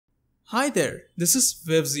Hi there, this is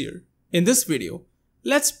Vivzier. In this video,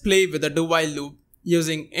 let's play with a do-while loop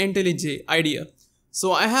using IntelliJ IDEA.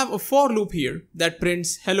 So I have a for loop here that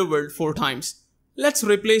prints hello world 4 times. Let's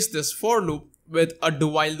replace this for loop with a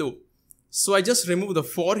do-while loop. So I just remove the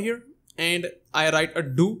for here and I write a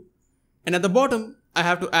do, and at the bottom I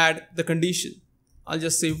have to add the condition. I'll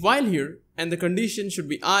just say while here, and the condition should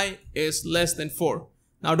be I is less than 4.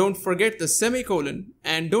 Now don't forget the semicolon,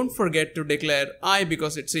 and don't forget to declare I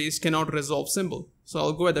because it says cannot resolve symbol. So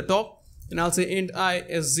I'll go at the top and I'll say int I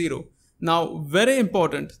is 0. Now very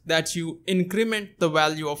important that you increment the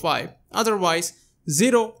value of I. Otherwise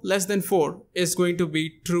 0 less than 4 is going to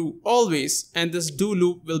be true always, and this do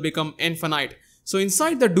loop will become infinite. So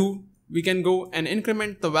inside the do, we can go and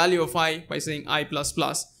increment the value of I by saying I++.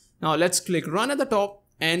 Now let's click run at the top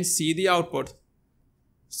and see the output.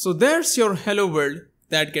 So there's your hello world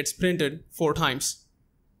that gets printed 4 times.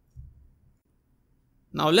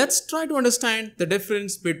 Now let's try to understand the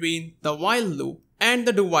difference between the while loop and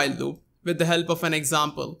the do while loop with the help of an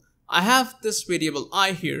example. I have this variable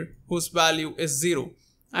I here whose value is 0.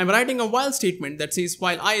 I'm writing a while statement that says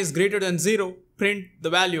while I is greater than 0, print the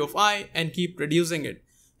value of I and keep reducing it.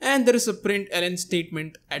 And there is a println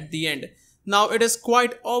statement at the end. Now it is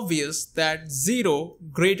quite obvious that 0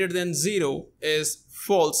 greater than 0 is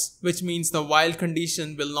false, which means the while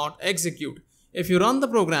condition will not execute. If you run the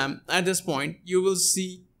program at this point, you will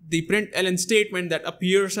see the println statement that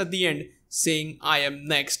appears at the end saying I am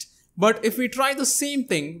next. But if we try the same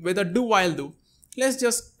thing with a do while loop, let's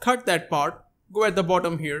just cut that part, go at the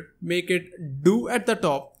bottom here, make it do at the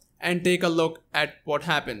top, and take a look at what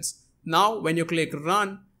happens. Now when you click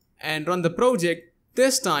run and run the project,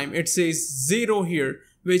 this time it says 0 here,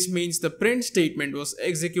 which means the print statement was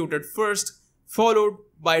executed first, followed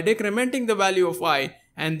by decrementing the value of I,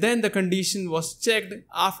 and then the condition was checked,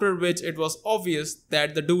 after which it was obvious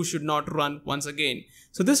that the do should not run once again.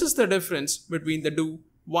 So this is the difference between the do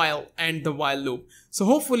while and the while loop. So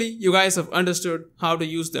hopefully you guys have understood how to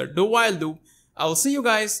use the do while loop. I'll see you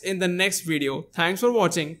guys in the next video. Thanks for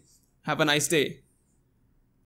watching. Have a nice day.